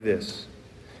this.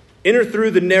 Enter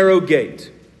through the narrow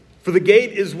gate, for the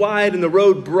gate is wide and the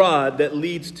road broad that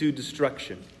leads to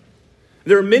destruction.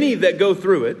 There are many that go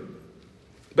through it,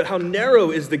 but how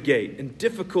narrow is the gate and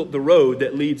difficult the road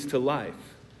that leads to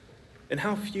life, and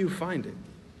how few find it.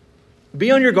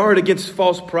 Be on your guard against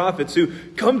false prophets who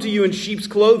come to you in sheep's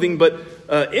clothing, but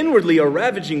inwardly are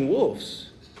ravaging wolves.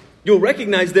 You'll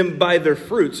recognize them by their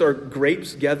fruits. Are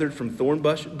grapes gathered from thorn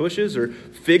bushes or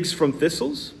figs from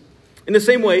thistles? In the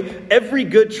same way, every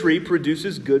good tree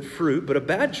produces good fruit, but a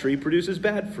bad tree produces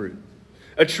bad fruit.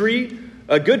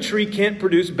 A good tree can't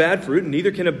produce bad fruit, and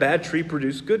neither can a bad tree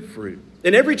produce good fruit.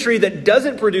 And every tree that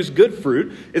doesn't produce good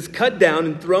fruit is cut down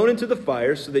and thrown into the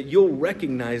fire so that you'll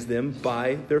recognize them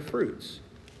by their fruits.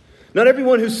 Not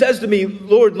everyone who says to me,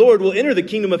 Lord, Lord, will enter the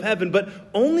kingdom of heaven, but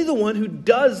only the one who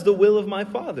does the will of my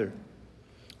Father.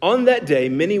 On that day,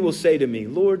 many will say to me,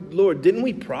 Lord, Lord, didn't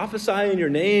we prophesy in your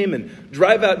name and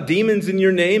drive out demons in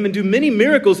your name and do many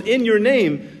miracles in your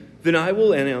name? Then I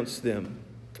will announce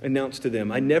to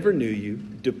them, I never knew you.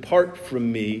 Depart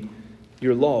from me,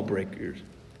 you lawbreakers.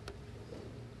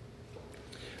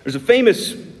 There's a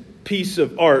famous piece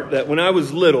of art that when I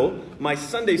was little, my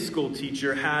Sunday school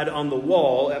teacher had on the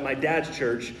wall at my dad's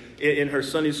church in her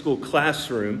Sunday school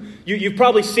classroom. You've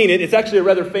probably seen it. It's actually a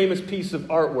rather famous piece of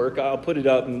artwork. I'll put it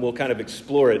up and we'll kind of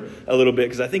explore it a little bit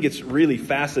because I think it's really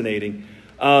fascinating.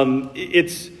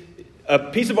 It's a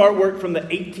piece of artwork from the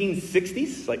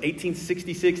 1860s, like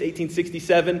 1866,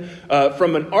 1867,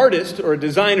 from an artist or a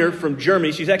designer from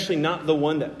Germany. She's actually not the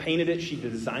one that painted it. She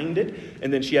designed it,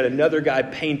 and then she had another guy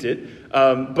paint it.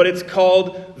 But it's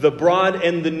called The Broad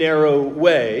and the Narrow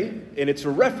Way, and it's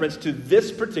a reference to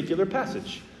this particular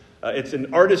passage. It's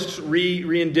an artist's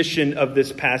rendition of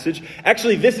this passage.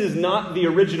 Actually, this is not the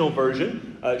original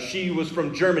version. She was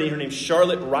from Germany. Her name's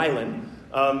Charlotte Ryland.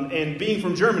 And being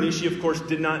from Germany, she, of course,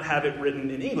 did not have it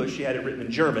written in English. She had it written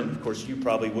in German. Of course, you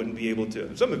probably wouldn't be able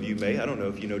to. Some of you may. I don't know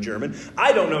if you know German.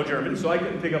 I don't know German, so I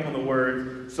couldn't pick up on the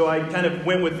word. So I kind of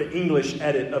went with the English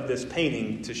edit of this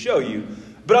painting to show you.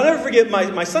 But I'll never forget,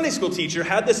 my Sunday school teacher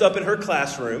had this up in her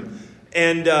classroom.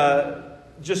 And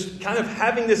just kind of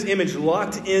having this image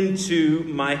locked into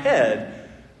my head.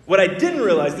 What I didn't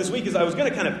realize this week is I was going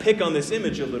to kind of pick on this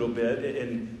image a little bit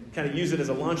and kind of use it as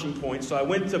a launching point. So I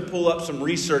went to pull up some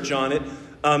research on it.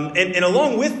 And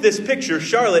along with this picture,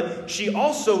 Charlotte, she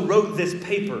also wrote this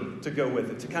paper to go with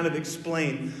it, to kind of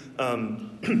explain,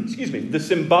 the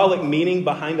symbolic meaning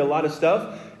behind a lot of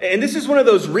stuff. And this is one of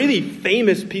those really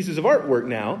famous pieces of artwork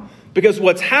now, because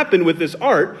what's happened with this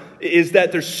art is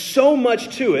that there's so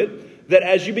much to it that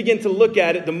as you begin to look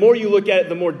at it, the more you look at it,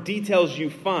 the more details you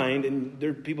find. And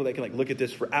there are people that can look at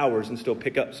this for hours and still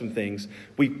pick up some things.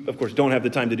 We, of course, don't have the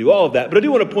time to do all of that. But I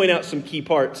do want to point out some key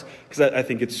parts because I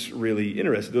think it's really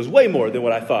interesting. There's way more than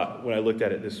what I thought when I looked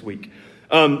at it this week.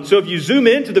 So if you zoom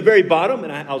in to the very bottom,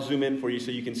 and I'll zoom in for you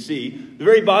so you can see. The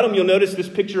very bottom, you'll notice this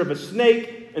picture of a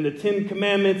snake and the 10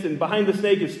 Commandments. And behind the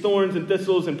snake is thorns and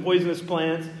thistles and poisonous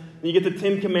plants. And you get the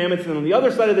 10 Commandments. And on the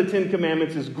other side of the 10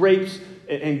 Commandments is grapes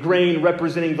and grain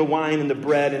representing the wine and the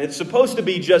bread. And it's supposed to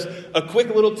be just a quick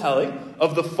little telling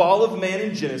of the fall of man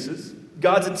in Genesis,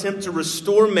 God's attempt to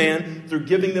restore man through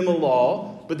giving them a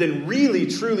law, but then really,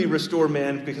 truly restore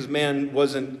man because man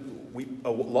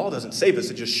a law doesn't save us.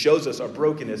 It just shows us our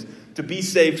brokenness to be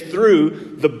saved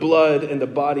through the blood and the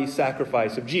body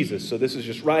sacrifice of Jesus. So this is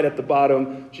just right at the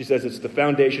bottom. She says it's the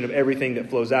foundation of everything that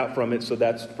flows out from it. So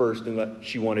that's first and what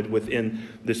she wanted within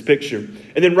this picture.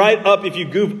 And then right up, if you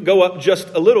go up just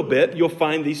a little bit, you'll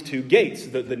find these two gates.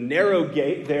 The narrow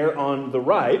gate there on the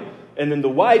right, and then the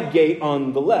wide gate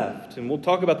on the left. And we'll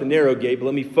talk about the narrow gate, but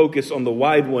let me focus on the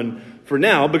wide one for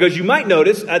now, because you might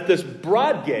notice at this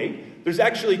broad gate, there's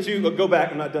actually two. Go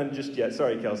back. I'm not done just yet.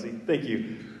 Sorry, Kelsey. Thank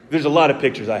you. There's a lot of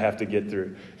pictures I have to get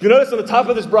through. You notice on the top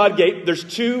of this broad gate, there's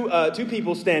two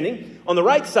people standing. On the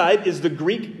right side is the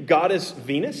Greek goddess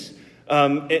Venus,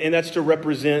 and that's to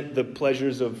represent the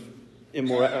pleasures of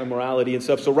immorality and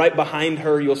stuff. So right behind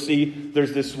her, you'll see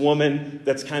there's this woman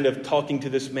that's kind of talking to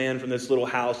this man from this little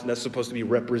house, and that's supposed to be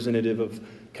representative of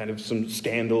kind of some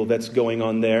scandal that's going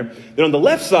on there. Then on the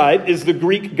left side is the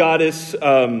Greek goddess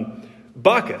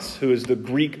Bacchus, who is the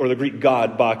Greek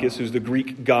god Bacchus, who's the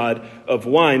Greek god of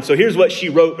wine. So here's what she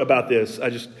wrote about this.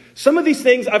 Some of these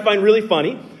things I find really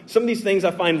funny. Some of these things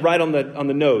I find right on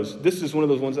the nose. This is one of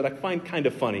those ones that I find kind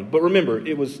of funny. But remember,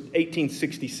 it was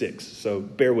 1866, so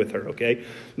bear with her, okay?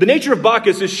 The nature of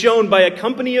Bacchus is shown by a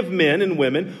company of men and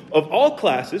women of all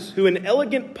classes who in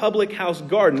elegant public house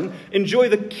garden enjoy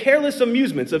the careless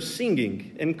amusements of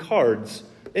singing and cards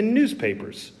and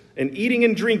newspapers and eating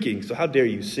and drinking. So how dare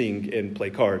you sing and play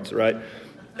cards, right?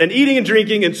 and eating and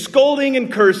drinking and scolding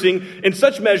and cursing in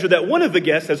such measure that one of the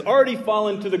guests has already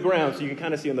fallen to the ground. So you can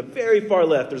kind of see on the very far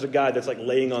left, there's a guy that's like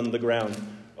laying on the ground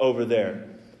over there.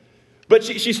 But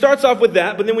she starts off with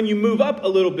that, but then when you move up a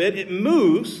little bit, it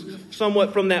moves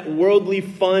somewhat from that worldly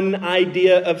fun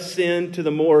idea of sin to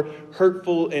the more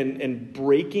hurtful and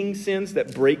breaking sins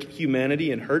that break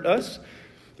humanity and hurt us.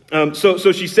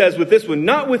 So she says with this one,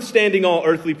 notwithstanding all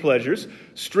earthly pleasures,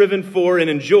 striven for and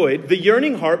enjoyed, the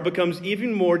yearning heart becomes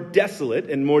even more desolate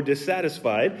and more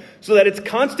dissatisfied, so that its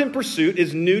constant pursuit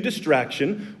is new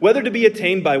distraction, whether to be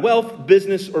attained by wealth,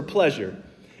 business, or pleasure.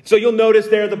 So you'll notice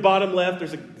there at the bottom left,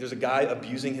 there's a guy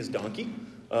abusing his donkey.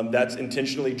 That's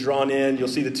intentionally drawn in. You'll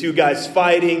see the two guys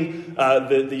fighting,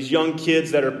 these young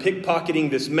kids that are pickpocketing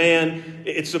this man.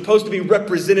 It's supposed to be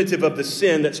representative of the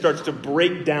sin that starts to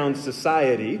break down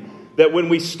society. That when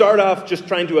we start off just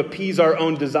trying to appease our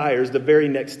own desires, the very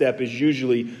next step is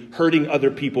usually hurting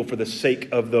other people for the sake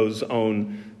of those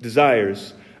own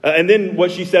desires. And then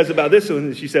what she says about this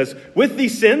one, she says, with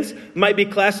these sins might be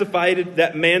classified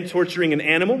that man torturing an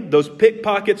animal, those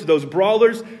pickpockets, those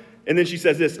brawlers. And then she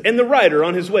says this, and the rider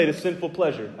on his way to sinful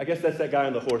pleasure. I guess that's that guy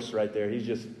on the horse right there. He's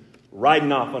just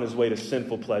riding off on his way to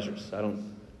sinful pleasures. I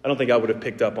don't think I would have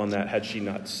picked up on that had she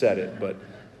not said it. But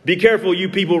be careful, you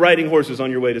people riding horses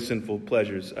on your way to sinful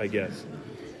pleasures, I guess.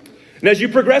 And as you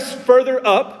progress further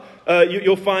up,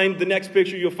 you'll find the next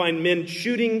picture, you'll find men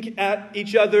shooting at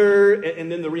each other,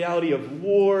 and then the reality of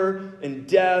war and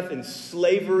death and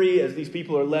slavery as these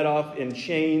people are let off in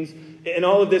chains. And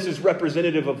all of this is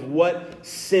representative of what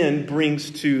sin brings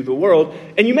to the world.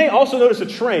 And you may also notice a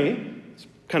train. It's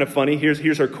kind of funny.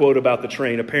 Here's her quote about the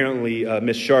train. Apparently,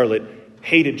 Miss Charlotte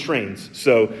hated trains.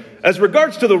 So, as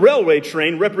regards to the railway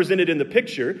train represented in the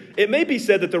picture, it may be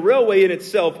said that the railway in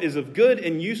itself is of good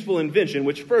and useful invention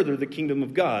which further the kingdom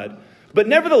of God. But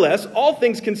nevertheless, all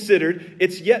things considered,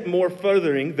 it's yet more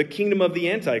furthering the kingdom of the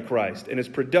Antichrist and is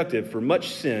productive for much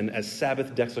sin as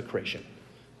Sabbath desecration.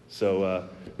 So,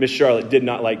 Miss Charlotte did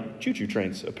not like choo-choo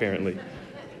trains, apparently.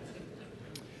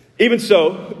 Even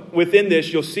so, within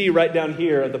this, you'll see right down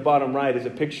here at the bottom right is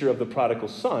a picture of the prodigal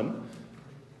son.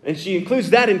 And she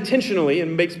includes that intentionally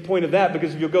and makes a point of that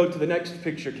because if you'll go to the next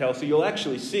picture, Kelsey, you'll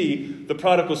actually see the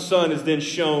prodigal son is then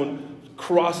shown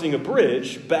crossing a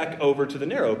bridge back over to the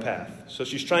narrow path. So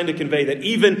she's trying to convey that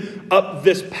even up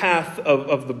this path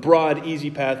of the broad,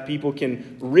 easy path, people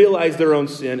can realize their own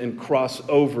sin and cross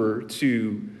over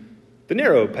to the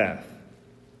narrow path.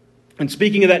 And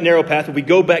speaking of that narrow path, if we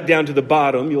go back down to the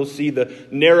bottom, you'll see the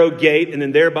narrow gate. And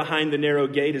then there behind the narrow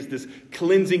gate is this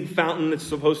cleansing fountain that's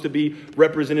supposed to be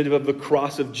representative of the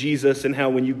cross of Jesus and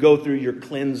how when you go through, you're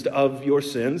cleansed of your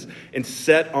sins and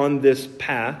set on this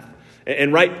path.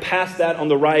 And right past that on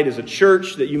the right is a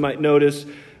church that you might notice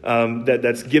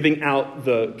that's giving out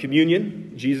the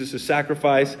communion, Jesus'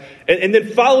 sacrifice. And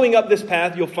then following up this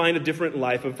path, you'll find a different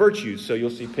life of virtues. So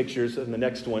you'll see pictures in the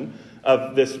next one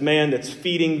of this man that's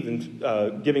feeding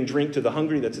and giving drink to the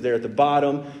hungry that's there at the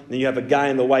bottom. And then you have a guy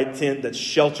in the white tent that's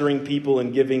sheltering people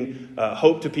and giving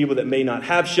hope to people that may not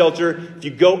have shelter. If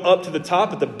you go up to the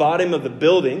top, at the bottom of the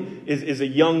building is a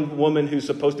young woman who's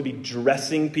supposed to be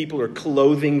dressing people or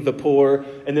clothing the poor.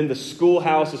 And then the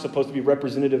schoolhouse is supposed to be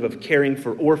representative of caring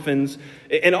for orphans.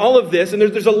 And all of this, and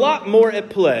there's a lot more at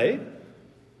play.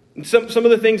 Some of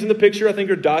the things in the picture I think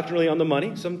are doctrinally on the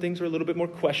money. Some things are a little bit more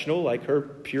questionable, like her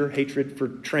pure hatred for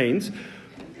trains.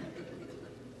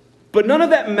 But none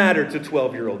of that mattered to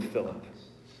 12-year-old Philip.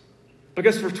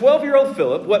 Because for 12-year-old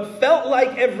Philip, what felt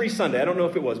like every Sunday, I don't know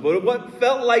if it was, but what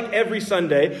felt like every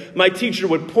Sunday, my teacher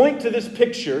would point to this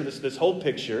picture, this whole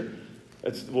picture,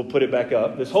 we'll put it back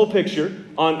up, this whole picture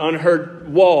on her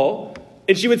wall.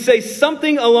 And she would say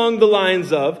something along the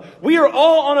lines of, we are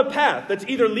all on a path that's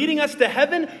either leading us to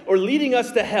heaven or leading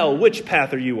us to hell. Which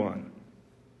path are you on?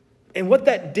 And what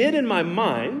that did in my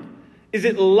mind is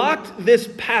it locked this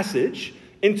passage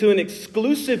into an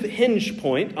exclusive hinge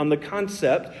point on the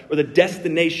concept or the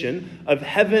destination of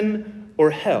heaven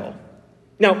or hell.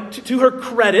 Now, to her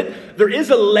credit, there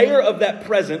is a layer of that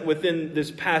present within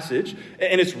this passage,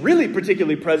 and it's really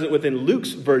particularly present within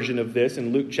Luke's version of this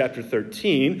in Luke chapter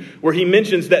 13, where he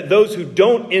mentions that those who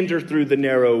don't enter through the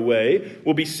narrow way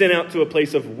will be sent out to a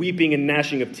place of weeping and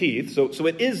gnashing of teeth. So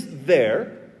it is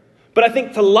there. But I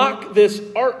think to lock this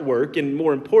artwork, and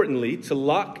more importantly, to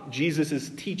lock Jesus'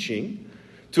 teaching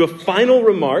to a final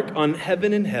remark on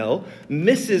heaven and hell,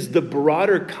 misses the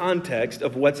broader context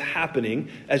of what's happening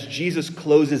as Jesus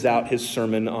closes out his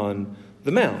Sermon on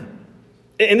the Mount.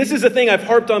 And this is a thing I've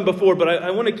harped on before, but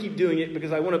I want to keep doing it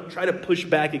because I want to try to push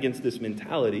back against this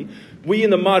mentality. We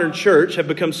in the modern church have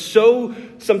become so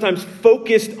sometimes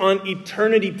focused on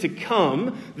eternity to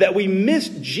come that we miss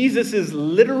Jesus'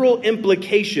 literal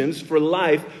implications for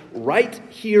life right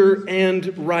here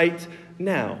and right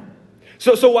now.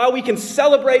 So while we can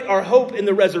celebrate our hope in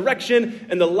the resurrection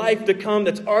and the life to come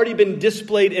that's already been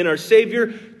displayed in our Savior,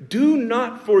 do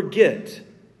not forget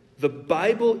the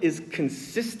Bible is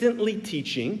consistently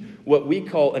teaching what we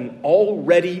call an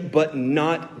already but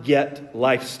not yet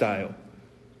lifestyle.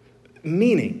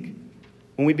 Meaning,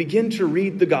 when we begin to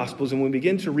read the Gospels and when we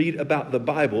begin to read about the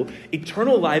Bible,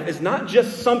 eternal life is not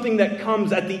just something that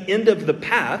comes at the end of the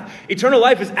path. Eternal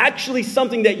life is actually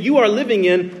something that you are living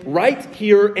in right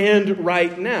here and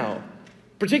right now.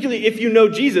 Particularly if you know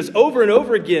Jesus. Over and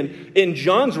over again in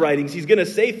John's writings, he's going to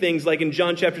say things like in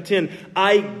John chapter 10,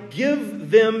 I give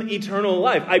them eternal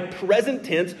life. I present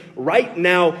tense, right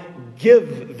now,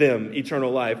 give them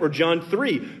eternal life. Or John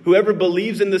 3, whoever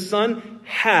believes in the Son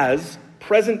has,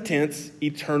 present tense,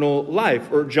 eternal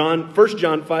life. Or 1 John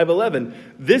 5:11,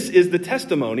 this is the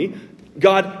testimony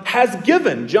God has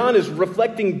given. John is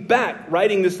reflecting back,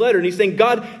 writing this letter, and he's saying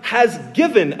God has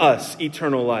given us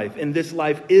eternal life, and this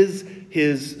life is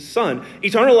his Son.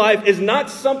 Eternal life is not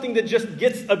something that just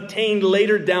gets obtained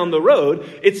later down the road.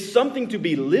 It's something to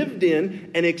be lived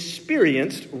in and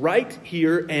experienced right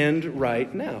here and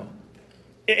right now.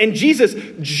 And Jesus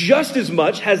just as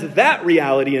much has that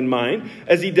reality in mind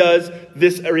as he does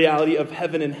this reality of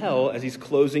heaven and hell as he's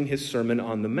closing his Sermon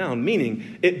on the Mount.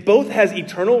 Meaning, it both has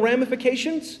eternal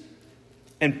ramifications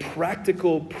and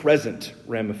practical present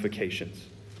ramifications.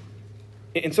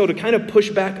 And so to kind of push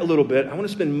back a little bit, I want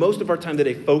to spend most of our time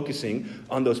today focusing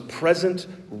on those present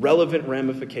relevant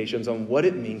ramifications on what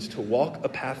it means to walk a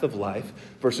path of life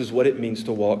versus what it means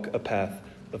to walk a path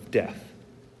of death.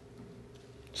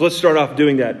 So let's start off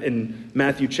doing that in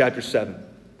Matthew chapter 7.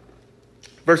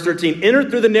 Verse 13, enter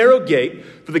through the narrow gate,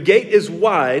 for the gate is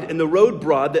wide and the road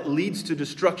broad that leads to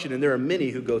destruction, and there are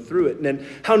many who go through it. And then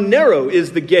how narrow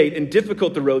is the gate and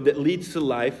difficult the road that leads to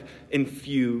life, and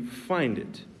few find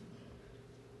it.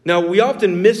 Now, we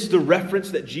often miss the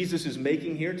reference that Jesus is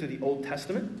making here to the Old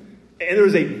Testament. And there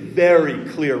is a very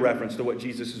clear reference to what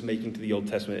Jesus is making to the Old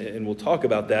Testament, and we'll talk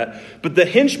about that. But the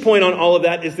hinge point on all of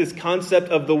that is this concept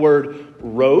of the word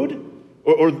road,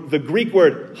 or the Greek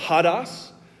word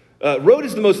hados. Road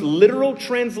is the most literal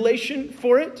translation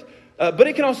for it, but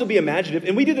it can also be imaginative.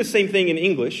 And we do the same thing in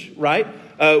English, right?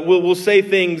 We'll say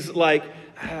things like,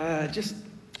 I just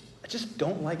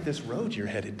don't like this road you're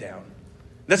headed down.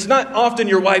 That's not often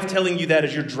your wife telling you that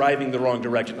as you're driving the wrong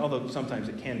direction, although sometimes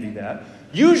it can be that.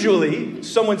 Usually,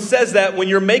 someone says that when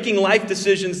you're making life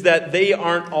decisions that they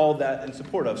aren't all that in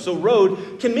support of. So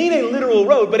road can mean a literal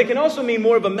road, but it can also mean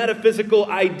more of a metaphysical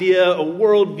idea, a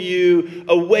worldview,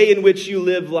 a way in which you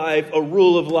live life, a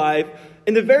rule of life.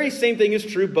 And the very same thing is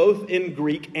true both in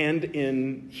Greek and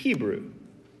in Hebrew.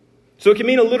 So it can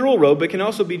mean a literal road, but it can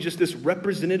also be just this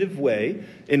representative way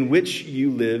in which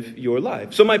you live your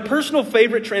life. So my personal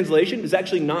favorite translation is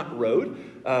actually not road.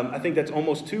 I think that's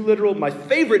almost too literal. My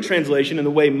favorite translation, and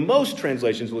the way most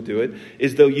translations will do it,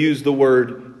 is they'll use the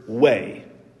word way.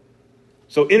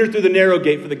 So enter through the narrow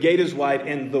gate, for the gate is wide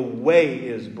and the way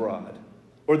is broad.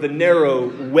 Or the narrow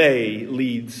way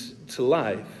leads to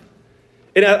life.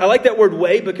 And I like that word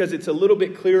way because it's a little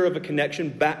bit clearer of a connection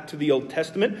back to the Old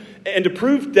Testament. And to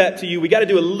prove that to you, we got to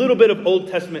do a little bit of Old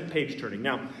Testament page turning.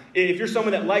 Now, if you're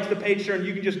someone that likes the page turn,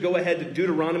 you can just go ahead to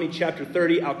Deuteronomy chapter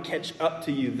 30. I'll catch up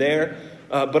to you there.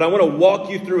 But I want to walk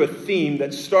you through a theme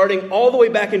that's starting all the way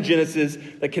back in Genesis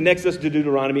that connects us to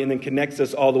Deuteronomy and then connects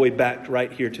us all the way back right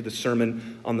here to the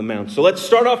Sermon on the Mount. So let's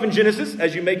start off in Genesis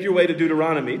as you make your way to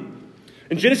Deuteronomy.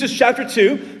 In Genesis chapter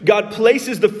 2, God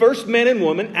places the first man and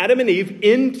woman, Adam and Eve,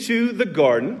 into the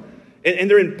garden. And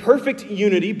they're in perfect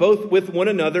unity, both with one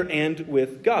another and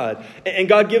with God. And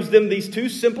God gives them these two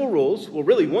simple rules. Well,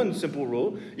 really one simple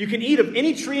rule. You can eat of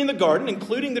any tree in the garden,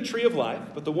 including the tree of life.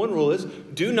 But the one rule is,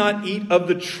 do not eat of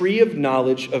the tree of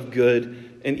knowledge of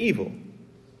good and evil.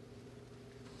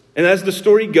 And as the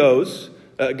story goes,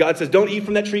 God says, don't eat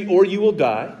from that tree or you will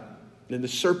die. Then the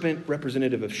serpent,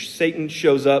 representative of Satan,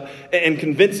 shows up and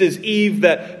convinces Eve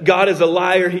that God is a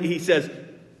liar. He says,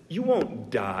 you won't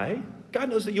die. God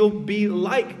knows that you'll be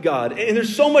like God. And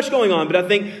there's so much going on, but I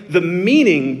think the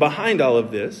meaning behind all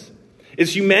of this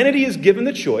is humanity is given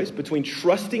the choice between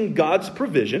trusting God's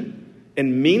provision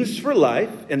and means for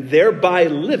life and thereby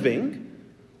living,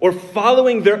 or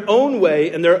following their own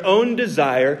way and their own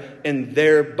desire and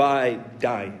thereby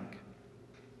dying.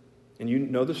 And you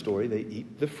know the story. They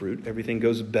eat the fruit. Everything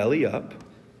goes belly up.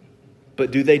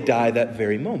 But do they die that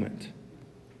very moment?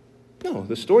 No,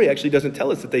 the story actually doesn't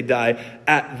tell us that they die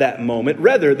at that moment.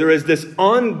 Rather, there is this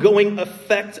ongoing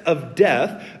effect of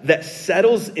death that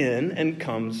settles in and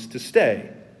comes to stay.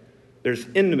 There's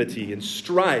enmity and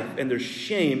strife, and there's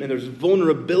shame, and there's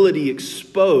vulnerability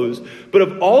exposed. But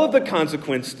of all of the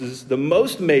consequences, the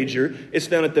most major is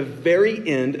found at the very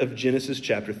end of Genesis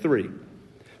chapter 3.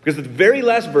 Because at the very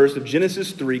last verse of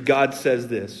Genesis 3, God says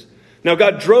this: "Now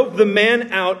God drove the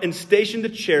man out and stationed the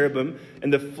cherubim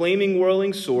and the flaming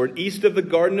whirling sword east of the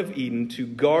Garden of Eden to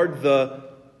guard the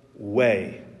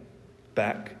way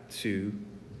back to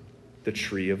the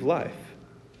tree of life."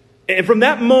 And from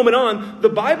that moment on, the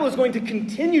Bible is going to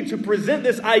continue to present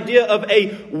this idea of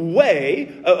a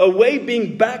way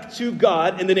being back to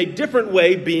God, and then a different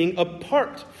way being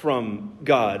apart from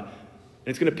God. And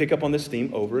it's going to pick up on this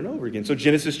theme over and over again. So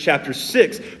Genesis chapter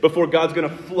 6, before God's going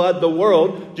to flood the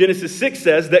world, Genesis 6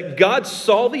 says that God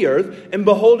saw the earth, and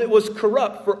behold, it was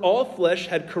corrupt, for all flesh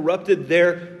had corrupted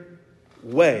their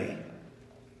way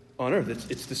on earth.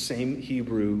 It's the same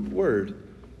Hebrew word.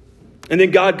 And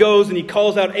then God goes and he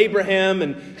calls out Abraham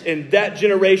and that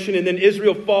generation, and then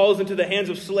Israel falls into the hands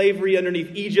of slavery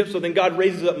underneath Egypt. So then God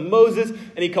raises up Moses,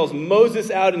 and he calls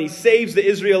Moses out, and he saves the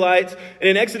Israelites. And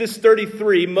in Exodus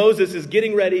 33, Moses is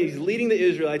getting ready. He's leading the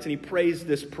Israelites, and he prays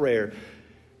this prayer: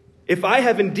 "If I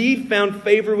have indeed found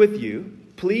favor with you,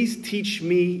 please teach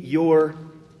me your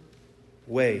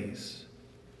ways,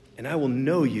 and I will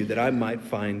know you, that I might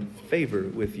find favor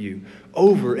with you."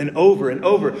 Over and over and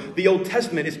over, the Old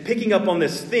Testament is picking up on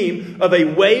this theme of a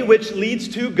way which leads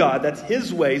to God. That's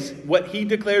his ways, what he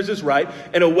declares is right,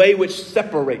 and a way which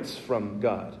separates from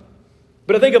God.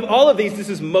 But I think of all of these, this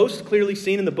is most clearly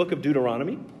seen in the book of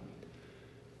Deuteronomy.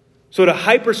 So to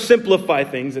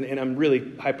hypersimplify things, and I'm really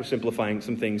hypersimplifying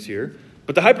some things here,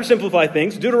 but to hypersimplify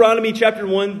things, Deuteronomy chapter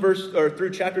 1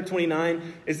 through chapter 29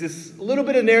 is this little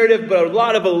bit of narrative, but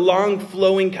a long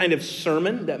flowing kind of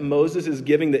sermon that Moses is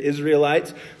giving the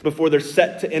Israelites before they're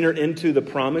set to enter into the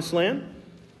promised land.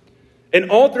 And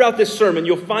all throughout this sermon,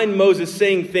 you'll find Moses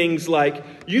saying things like,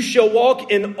 "You shall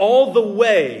walk in all the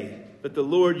way that the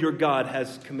Lord your God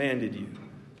has commanded you."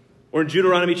 Or in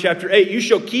Deuteronomy chapter 8, "You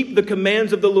shall keep the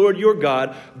commands of the Lord your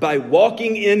God by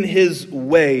walking in his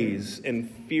ways and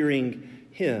fearing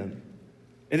him."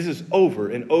 And this is over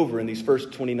and over in these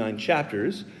first 29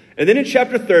 chapters. And then in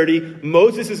chapter 30,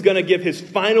 Moses is going to give his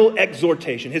final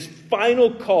exhortation, his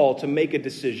final call to make a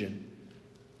decision.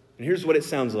 And here's what it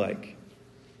sounds like: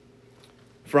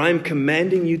 "For I am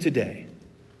commanding you today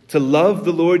to love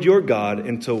the Lord your God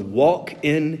and to walk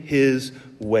in his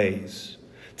ways,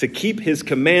 to keep his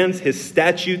commands, his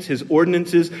statutes, his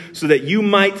ordinances, so that you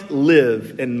might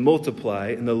live and multiply,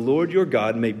 and the Lord your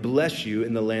God may bless you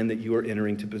in the land that you are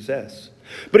entering to possess.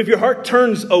 But if your heart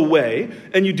turns away,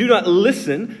 and you do not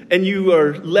listen, and you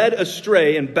are led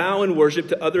astray and bow and worship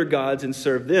to other gods and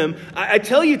serve them, I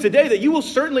tell you today that you will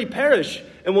certainly perish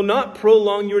and will not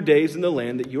prolong your days in the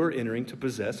land that you are entering to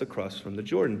possess across from the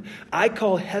Jordan. I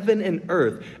call heaven and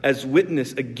earth as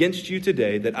witness against you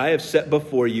today that I have set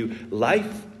before you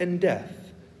life and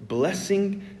death,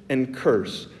 blessing and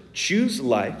curse. Choose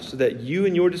life so that you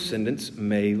and your descendants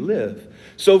may live."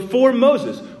 So for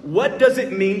Moses, what does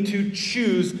it mean to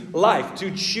choose life,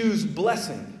 to choose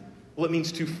blessing? Well, it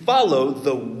means to follow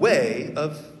the way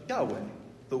of Yahweh,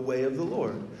 the way of the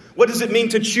Lord. What does it mean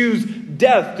to choose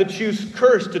death, to choose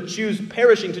curse, to choose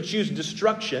perishing, to choose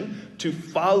destruction? To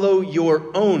follow your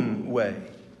own way.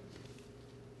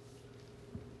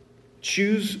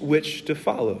 Choose which to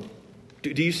follow.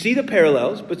 Do you see the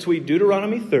parallels between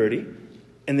Deuteronomy 30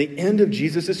 and the end of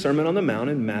Jesus' Sermon on the Mount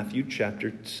in Matthew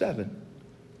chapter 7?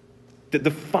 That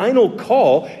the final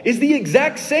call is the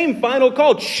exact same final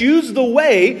call. Choose the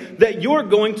way that you're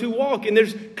going to walk. And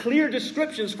there's clear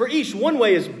descriptions for each. One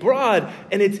way is broad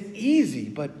and it's easy,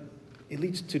 but it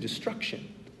leads to destruction,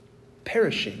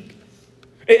 perishing.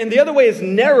 And the other way is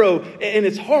narrow and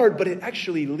it's hard, but it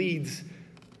actually leads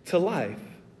to life.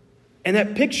 And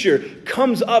that picture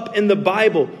comes up in the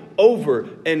Bible over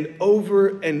and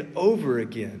over and over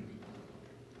again.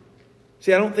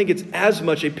 See, I don't think it's as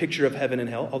much a picture of heaven and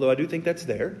hell, although I do think that's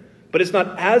there. But it's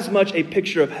not as much a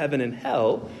picture of heaven and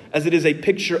hell as it is a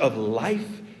picture of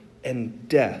life and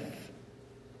death.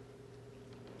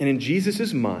 And in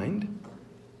Jesus' mind,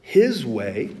 his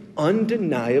way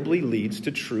undeniably leads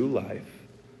to true life.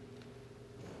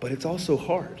 But it's also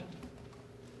hard.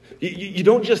 You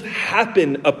don't just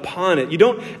happen upon it. You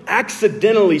don't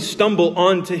accidentally stumble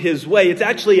onto his way. It's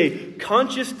actually a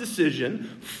conscious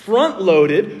decision,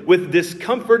 front-loaded with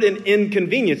discomfort and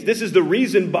inconvenience. This is the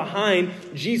reason behind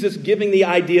Jesus giving the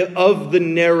idea of the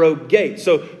narrow gate.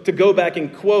 So to go back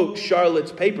and quote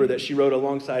Charlotte's paper that she wrote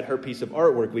alongside her piece of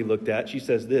artwork we looked at, she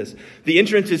says this: "The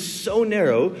entrance is so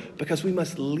narrow because we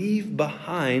must leave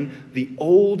behind the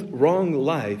old wrong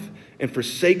life and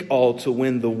forsake all to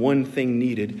win the one thing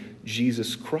needed,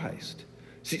 Jesus Christ."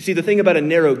 See, the thing about a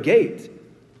narrow gate,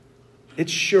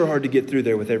 it's sure hard to get through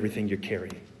there with everything you're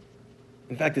carrying.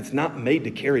 In fact, it's not made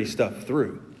to carry stuff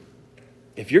through.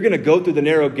 If you're going to go through the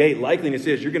narrow gate, likeliness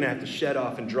is you're going to have to shed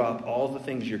off and drop all the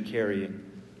things you're carrying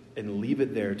and leave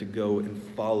it there to go and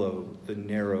follow the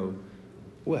narrow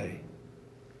way.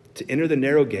 To enter the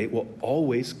narrow gate will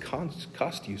always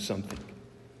cost you something.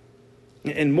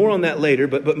 And more on that later,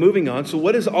 but moving on. So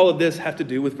what does all of this have to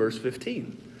do with verse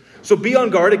 15? So be on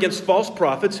guard against false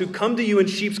prophets who come to you in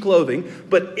sheep's clothing,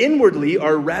 but inwardly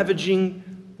are ravaging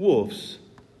wolves.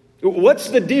 What's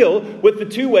the deal with the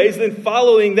two ways, then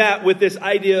following that with this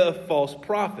idea of false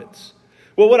prophets?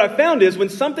 Well, what I found is when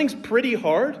something's pretty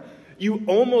hard, you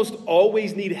almost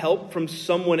always need help from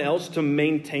someone else to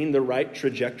maintain the right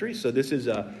trajectory. So this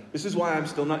is why I'm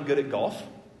still not good at golf.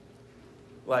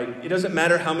 Like, it doesn't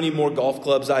matter how many more golf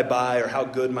clubs I buy or how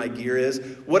good my gear is.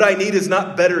 What I need is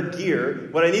not better gear.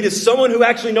 What I need is someone who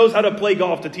actually knows how to play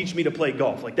golf to teach me to play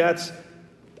golf.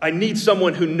 I need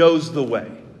someone who knows the way.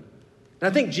 And I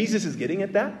think Jesus is getting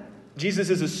at that. Jesus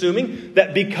is assuming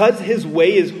that because his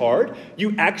way is hard,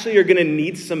 you actually are going to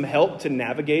need some help to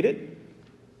navigate it.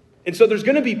 And so there's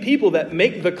going to be people that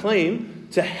make the claim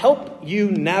to help you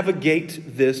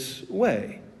navigate this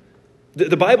way.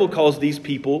 The Bible calls these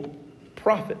people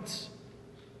prophets.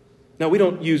 Now, we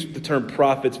don't use the term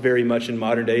prophets very much in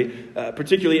modern day,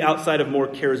 particularly outside of more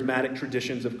charismatic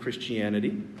traditions of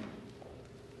Christianity.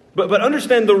 But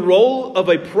understand the role of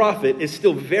a prophet is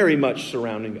still very much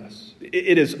surrounding us.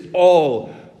 It is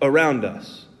all around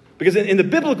us. Because in the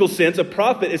biblical sense, a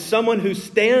prophet is someone who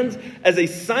stands as a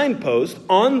signpost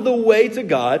on the way to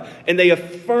God, and they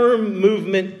affirm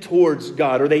movement towards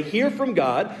God, or they hear from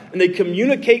God, and they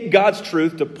communicate God's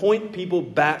truth to point people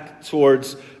back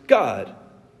towards God.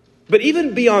 But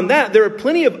even beyond that, there are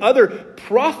plenty of other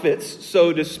prophets,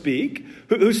 so to speak,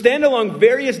 who stand along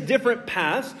various different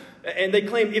paths, and they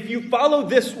claim if you follow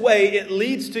this way, it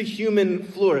leads to human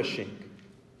flourishing.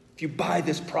 If you buy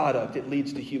this product, it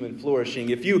leads to human flourishing.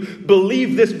 If you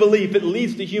believe this belief, it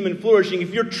leads to human flourishing.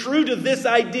 If you're true to this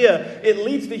idea, it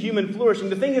leads to human flourishing.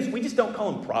 The thing is, we just don't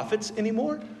call them prophets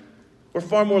anymore. We're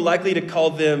far more likely to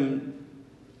call them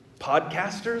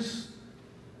podcasters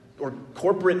or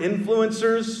corporate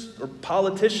influencers or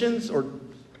politicians or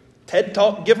TED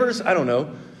Talk givers. I don't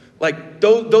know.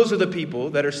 Those are the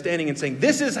people that are standing and saying,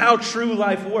 this is how true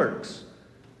life works.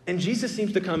 And Jesus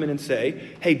seems to come in and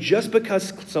say, hey, just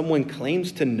because someone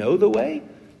claims to know the way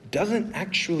doesn't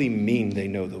actually mean they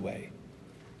know the way.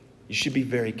 You should be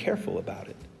very careful about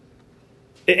it.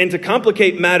 And to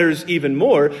complicate matters even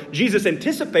more, Jesus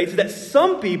anticipates that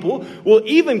some people will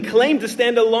even claim to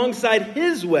stand alongside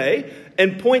his way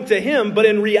and point to him, but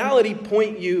in reality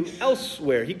point you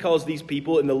elsewhere. He calls these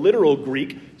people in the literal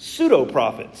Greek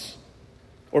pseudo-prophets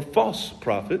or false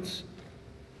prophets.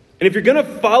 And if you're going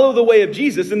to follow the way of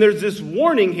Jesus, then there's this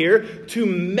warning here to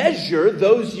measure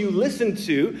those you listen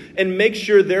to and make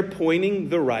sure they're pointing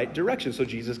the right direction. So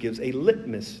Jesus gives a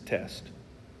litmus test.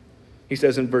 He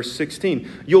says in verse 16,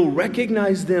 you'll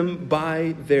recognize them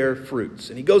by their fruits.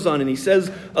 And he goes on and he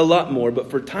says a lot more,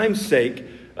 but for time's sake,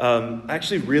 I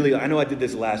know I did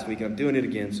this last week and I'm doing it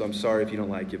again, so I'm sorry if you don't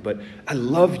like it, but I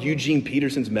love Eugene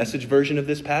Peterson's Message version of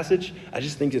this passage. I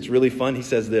just think it's really fun. He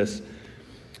says this: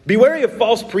 be wary of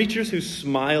false preachers who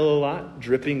smile a lot,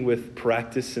 dripping with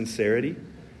practiced sincerity.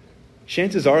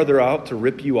 Chances are they're out to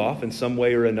rip you off in some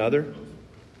way or another.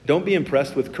 Don't be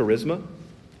impressed with charisma.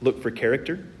 Look for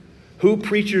character. Who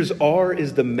preachers are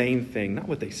is the main thing, not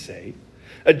what they say.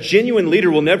 A genuine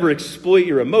leader will never exploit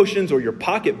your emotions or your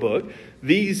pocketbook.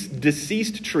 These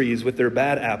deceased trees with their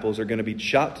bad apples are going to be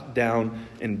chopped down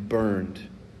and burned.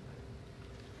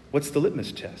 What's the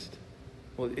litmus test?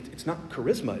 Well, it's not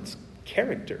charisma, it's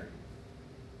character.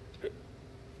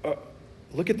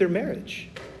 Look at their marriage,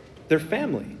 their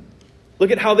family. Look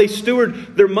at how they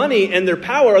steward their money and their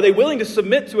power. Are they willing to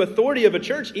submit to authority of a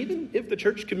church, even if the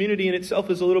church community in itself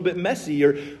is a little bit messy?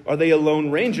 Or are they a lone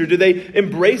ranger? Do they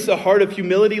embrace a heart of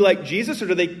humility like Jesus? Or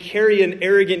do they carry an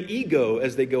arrogant ego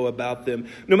as they go about them?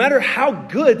 No matter how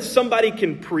good somebody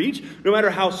can preach, no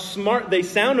matter how smart they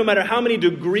sound, no matter how many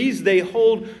degrees they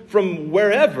hold from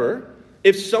wherever,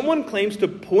 If someone claims to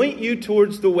point you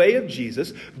towards the way of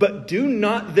Jesus, but do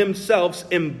not themselves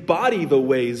embody the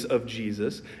ways of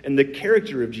Jesus and the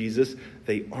character of Jesus,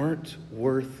 they aren't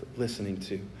worth listening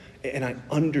to. And I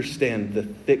understand the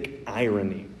thick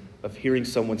irony of hearing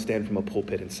someone stand from a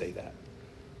pulpit and say that.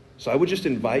 So I would just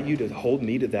invite you to hold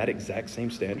me to that exact same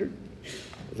standard,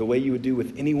 the way you would do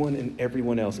with anyone and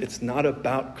everyone else. It's not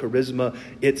about charisma,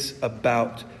 it's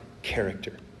about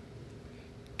character.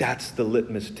 That's the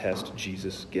litmus test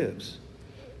Jesus gives.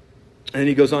 And then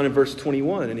he goes on in verse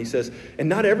 21 and he says, and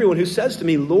not everyone who says to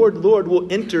me, Lord, Lord,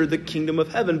 will enter the kingdom of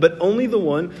heaven, but only the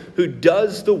one who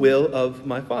does the will of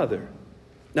my Father.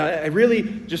 Now, I really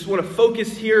just want to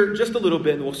focus here just a little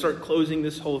bit, and we'll start closing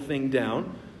this whole thing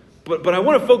down. But I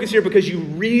want to focus here because you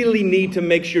really need to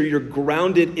make sure you're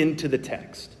grounded into the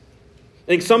text. I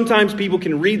think sometimes people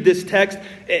can read this text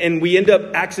and we end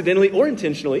up accidentally or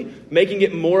intentionally making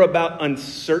it more about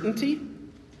uncertainty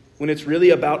when it's really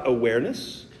about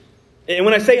awareness. And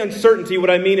when I say uncertainty, what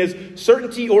I mean is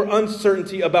certainty or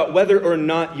uncertainty about whether or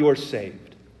not you're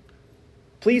saved.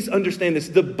 Please understand this.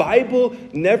 The Bible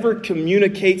never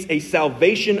communicates a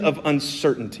salvation of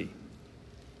uncertainty.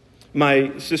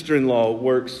 My sister-in-law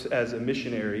works as a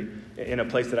missionary in a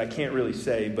place that I can't really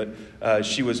say, but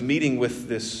she was meeting with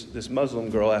this Muslim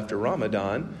girl after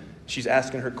Ramadan. She's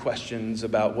asking her questions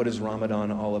about what is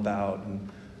Ramadan all about. And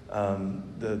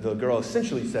the girl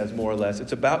essentially says, more or less,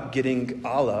 it's about getting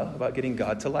Allah, about getting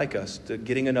God to like us, to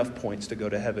getting enough points to go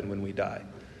to heaven when we die.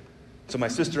 So my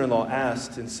sister-in-law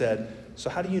asked and said, so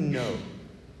how do you know?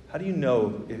 How do you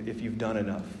know if you've done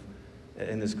enough?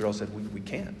 And this girl said, we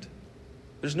can't.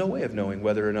 There's no way of knowing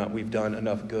whether or not we've done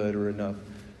enough good or enough.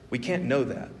 We can't know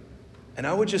that. And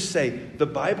I would just say, the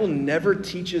Bible never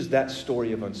teaches that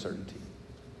story of uncertainty.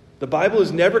 The Bible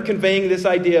is never conveying this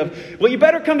idea of, well, you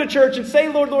better come to church and say,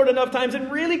 Lord, Lord, enough times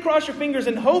and really cross your fingers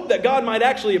and hope that God might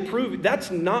actually approve. That's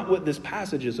not what this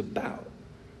passage is about.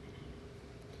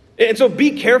 And so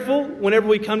be careful whenever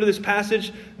we come to this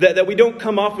passage that we don't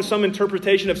come off with some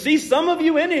interpretation of, see, some of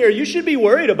you in here, you should be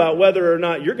worried about whether or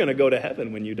not you're going to go to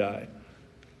heaven when you die.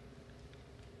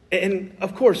 And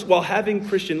of course, while having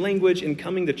Christian language and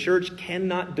coming to church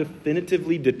cannot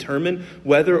definitively determine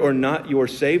whether or not you're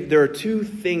saved, there are two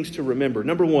things to remember.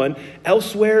 Number one,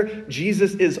 elsewhere,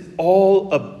 Jesus is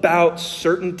all about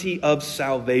certainty of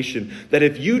salvation. That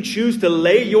if you choose to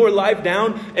lay your life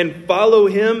down and follow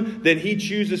him, then he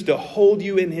chooses to hold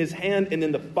you in his hand, and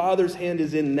then the Father's hand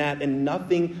is in that, and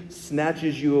nothing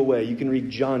snatches you away. You can read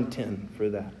John 10 for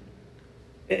that.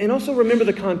 And also remember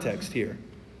the context here.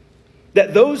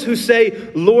 That those who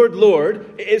say, Lord,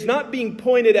 Lord, is not being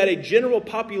pointed at a general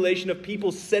population of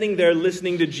people sitting there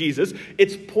listening to Jesus.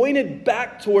 It's pointed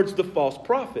back towards the false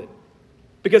prophet.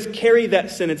 Because carry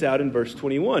that sentence out in verse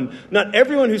 21. Not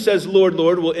everyone who says, Lord,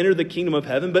 Lord, will enter the kingdom of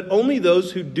heaven, but only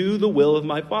those who do the will of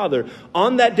my Father.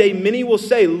 On that day, many will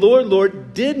say, Lord,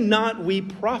 Lord, did not we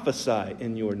prophesy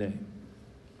in your name?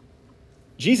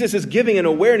 Jesus is giving an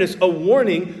awareness, a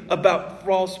warning about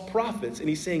false prophets. And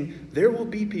he's saying there will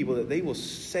be people that they will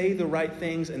say the right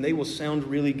things and they will sound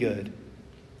really good,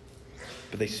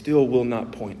 but they still will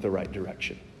not point the right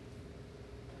direction.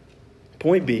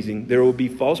 Point being, there will be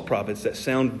false prophets that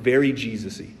sound very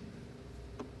Jesus-y,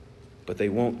 but they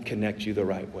won't connect you the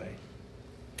right way.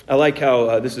 I like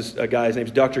how this is a guy, his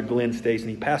name's Dr. Glenn Stace, and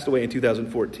he passed away in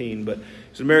 2014, but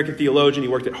he's an American theologian. He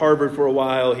worked at Harvard for a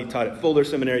while. He taught at Fuller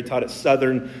Seminary, taught at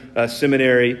Southern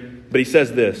Seminary. But he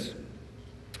says this,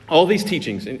 all these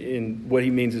teachings, in what he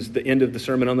means is the end of the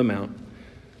Sermon on the Mount,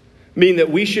 mean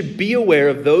that we should be aware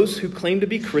of those who claim to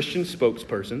be Christian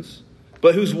spokespersons,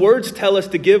 but whose words tell us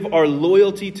to give our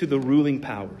loyalty to the ruling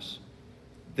powers.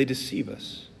 They deceive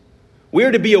us. We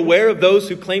are to be aware of those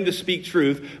who claim to speak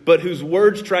truth, but whose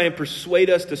words try and persuade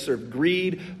us to serve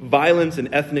greed, violence,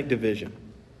 and ethnic division.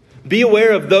 Be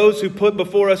aware of those who put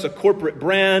before us a corporate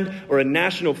brand or a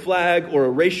national flag or a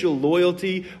racial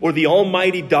loyalty or the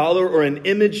almighty dollar or an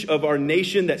image of our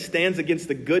nation that stands against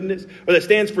the goodness or that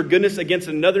stands for goodness against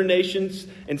another nation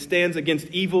and stands against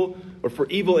evil or for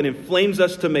evil and inflames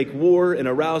us to make war and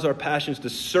arouse our passions to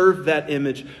serve that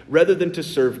image rather than to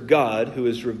serve God who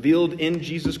is revealed in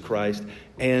Jesus Christ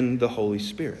and the Holy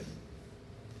Spirit.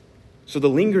 So the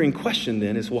lingering question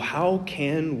then is, well, how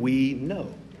can we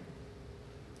know?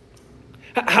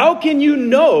 How can you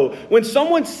know when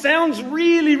someone sounds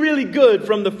really, really good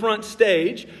from the front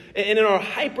stage, and in our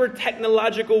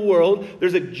hyper-technological world,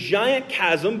 there's a giant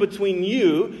chasm between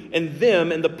you and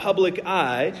them and the public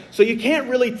eye, so you can't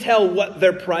really tell what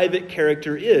their private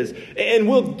character is. And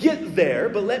we'll get there,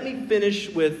 but let me finish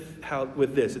with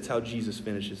this. It's how Jesus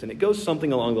finishes, and it goes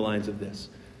something along the lines of this.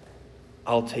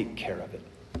 I'll take care of it.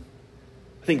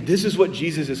 I think this is what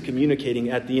Jesus is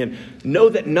communicating at the end. Know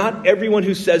that not everyone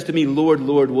who says to me, Lord,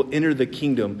 Lord, will enter the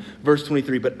kingdom. Verse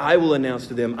 23, but I will announce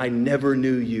to them, I never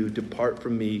knew you. Depart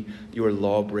from me, you are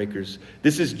lawbreakers.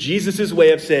 This is Jesus'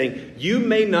 way of saying, you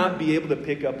may not be able to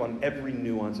pick up on every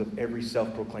nuance of every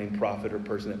self-proclaimed prophet or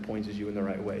person that points you in the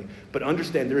right way. But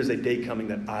understand there is a day coming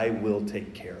that I will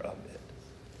take care of it.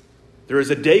 There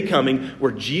is a day coming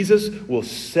where Jesus will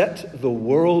set the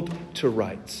world to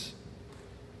rights.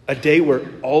 A day where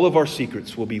all of our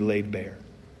secrets will be laid bare.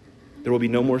 There will be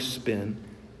no more spin,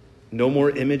 no more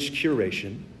image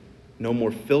curation, no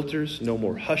more filters, no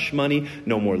more hush money,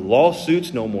 no more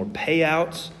lawsuits, no more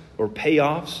payouts or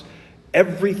payoffs.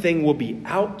 Everything will be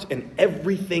out and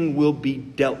everything will be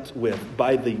dealt with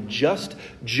by the just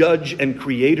judge and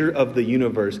creator of the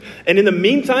universe. And in the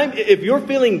meantime, if you're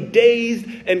feeling dazed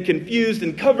and confused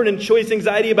and covered in choice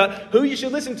anxiety about who you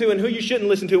should listen to and who you shouldn't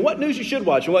listen to, what news you should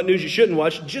watch and what news you shouldn't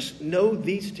watch, just know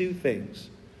these two things.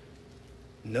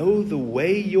 Know the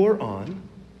way you're on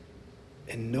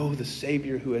and know the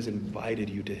Savior who has invited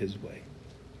you to his way.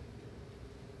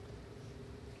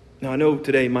 Now, I know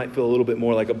today might feel a little bit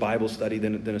more like a Bible study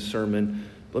than a sermon.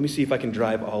 Let me see if I can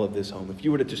drive all of this home. If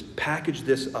you were to just package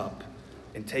this up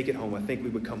and take it home, I think we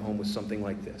would come home with something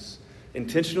like this.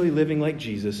 Intentionally living like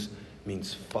Jesus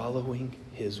means following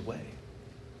his way.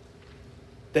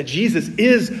 That Jesus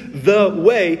is the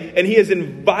way, and he has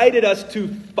invited us to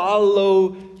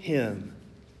follow him.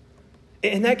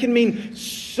 And that can mean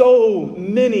so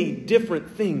many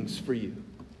different things for you.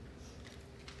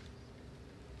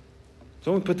 So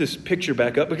I'm going to put this picture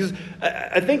back up because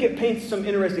I think it paints some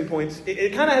interesting points.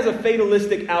 It kind of has a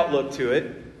fatalistic outlook to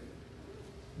it.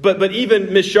 But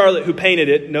even Miss Charlotte, who painted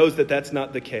it, knows that that's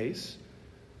not the case.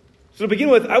 So to begin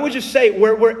with, I would just say,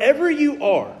 wherever you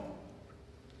are,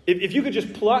 if you could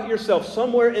just plot yourself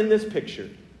somewhere in this picture,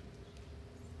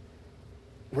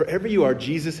 wherever you are,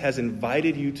 Jesus has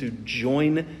invited you to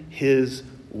join his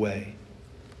way.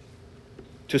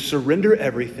 To surrender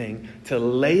everything, to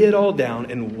lay it all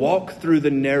down and walk through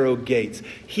the narrow gates.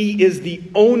 He is the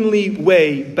only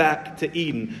way back to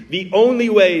Eden, the only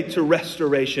way to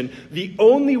restoration, the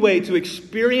only way to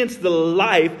experience the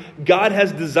life God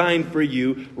has designed for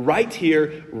you right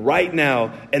here, right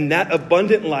now. And that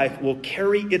abundant life will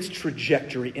carry its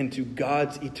trajectory into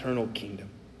God's eternal kingdom.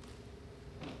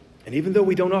 And even though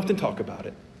we don't often talk about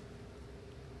it,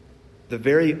 the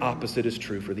very opposite is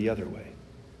true for the other way.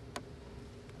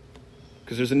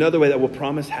 Because there's another way that will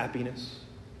promise happiness.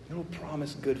 It will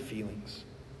promise good feelings.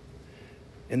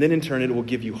 And then in turn, it will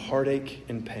give you heartache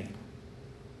and pain.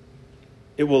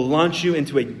 It will launch you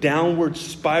into a downward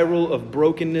spiral of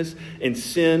brokenness and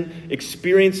sin,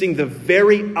 experiencing the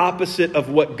very opposite of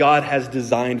what God has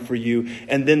designed for you.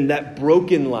 And then that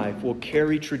broken life will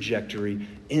carry trajectory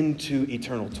into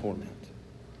eternal torment.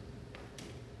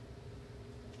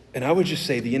 And I would just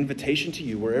say the invitation to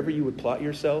you, wherever you would plot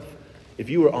yourself, if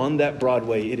you are on that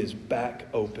Broadway, it is back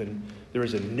open. There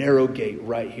is a narrow gate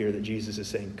right here that Jesus is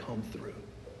saying, come through.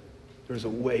 There's a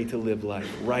way to live life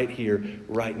right here,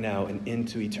 right now, and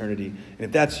into eternity. And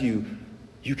if that's you,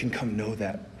 you can come know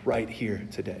that right here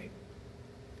today.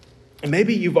 And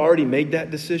maybe you've already made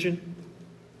that decision,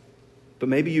 but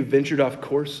maybe you've ventured off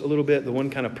course a little bit. The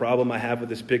one kind of problem I have with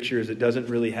this picture is it doesn't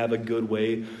really have a good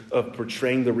way of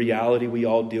portraying the reality we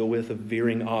all deal with of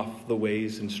veering off the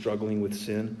ways and struggling with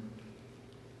sin.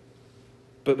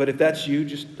 But if that's you,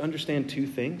 just understand two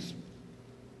things.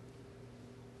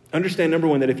 Understand, number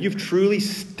one, that if you've truly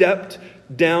stepped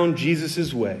down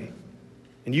Jesus' way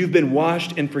and you've been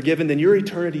washed and forgiven, then your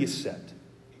eternity is set.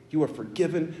 You are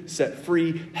forgiven, set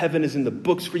free. Heaven is in the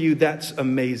books for you. That's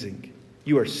amazing.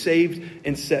 You are saved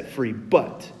and set free.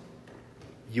 But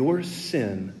your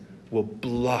sin will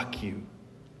block you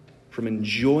from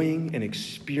enjoying and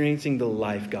experiencing the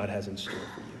life God has in store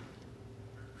for you.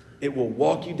 It will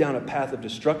walk you down a path of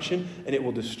destruction, and it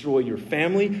will destroy your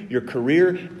family, your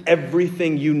career,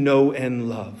 everything you know and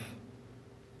love.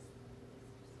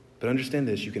 But understand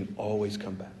this, you can always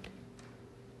come back.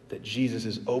 That Jesus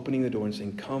is opening the door and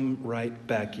saying, come right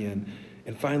back in.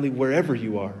 And finally, wherever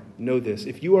you are, know this.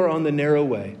 If you are on the narrow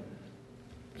way,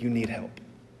 you need help.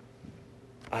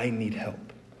 I need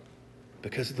help.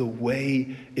 Because the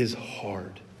way is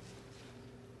hard.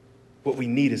 What we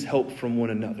need is help from one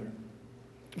another.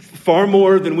 Far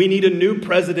more than we need a new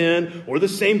president or the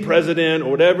same president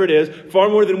or whatever it is. Far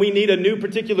more than we need a new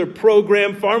particular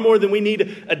program. Far more than we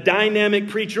need a dynamic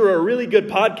preacher or a really good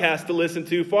podcast to listen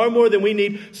to. Far more than we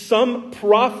need some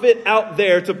prophet out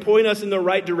there to point us in the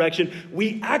right direction.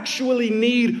 We actually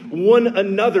need one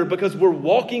another because we're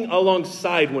walking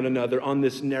alongside one another on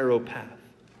this narrow path.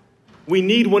 We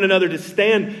need one another to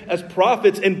stand as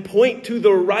prophets and point to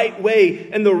the right way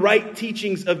and the right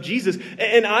teachings of Jesus.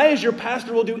 And I, as your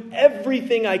pastor, will do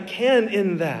everything I can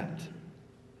in that.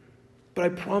 But I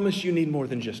promise you need more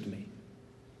than just me.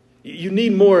 You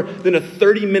need more than a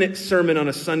 30-minute sermon on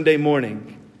a Sunday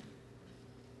morning.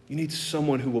 You need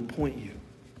someone who will point you.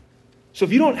 So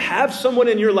if you don't have someone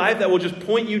in your life that will just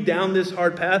point you down this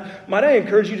hard path, might I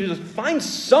encourage you to just find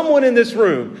someone in this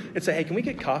room and say, hey, can we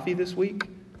get coffee this week?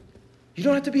 You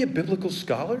don't have to be a biblical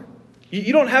scholar.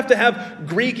 You don't have to have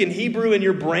Greek and Hebrew in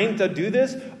your brain to do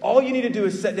this. All you need to do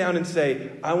is sit down and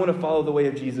say, I want to follow the way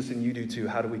of Jesus and you do too.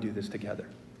 How do we do this together?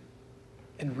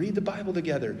 And read the Bible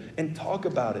together and talk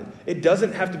about it. It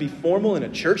doesn't have to be formal in a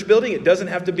church building. It doesn't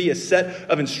have to be a set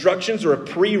of instructions or a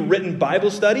pre-written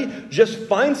Bible study. Just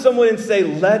find someone and say,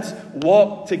 let's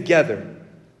walk together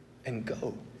and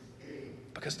go.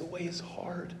 Because the way is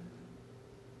hard,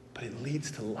 but it leads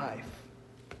to life.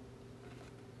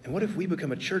 And what if we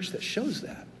become a church that shows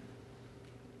that?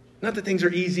 Not that things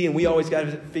are easy and we always got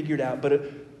it figured out, but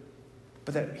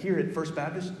that here at First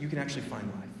Baptist, you can actually find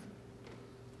life.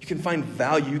 You can find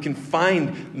value. You can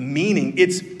find meaning.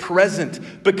 It's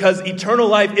present because eternal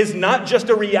life is not just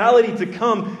a reality to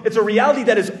come. It's a reality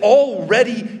that is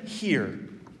already here.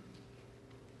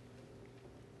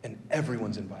 And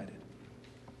everyone's invited.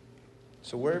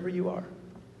 So wherever you are,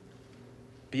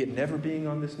 be it never being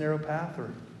on this narrow path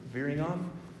or veering off,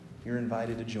 you're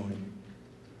invited to join.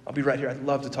 I'll be right here. I'd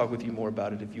love to talk with you more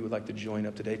about it if you would like to join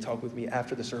up today. Talk with me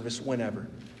after the service, whenever.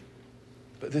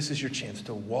 But this is your chance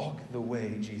to walk the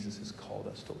way Jesus has called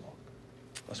us to walk.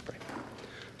 Let's pray.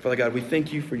 Father God, we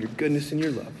thank you for your goodness and your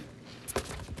love.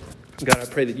 God, I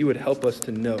pray that you would help us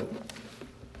to know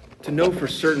for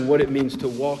certain what it means to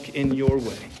walk in your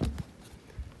way.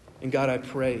 And God, I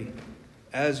pray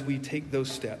as we take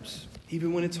those steps,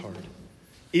 even when it's hard,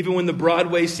 even when the broad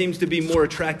way seems to be more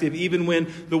attractive, even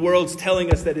when the world's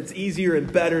telling us that it's easier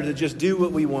and better to just do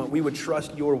what we want, we would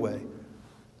trust your way.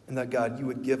 And that, God, you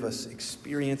would give us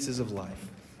experiences of life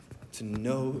to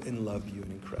know and love you in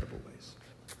incredible ways.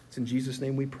 It's in Jesus'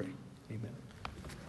 name we pray. Amen.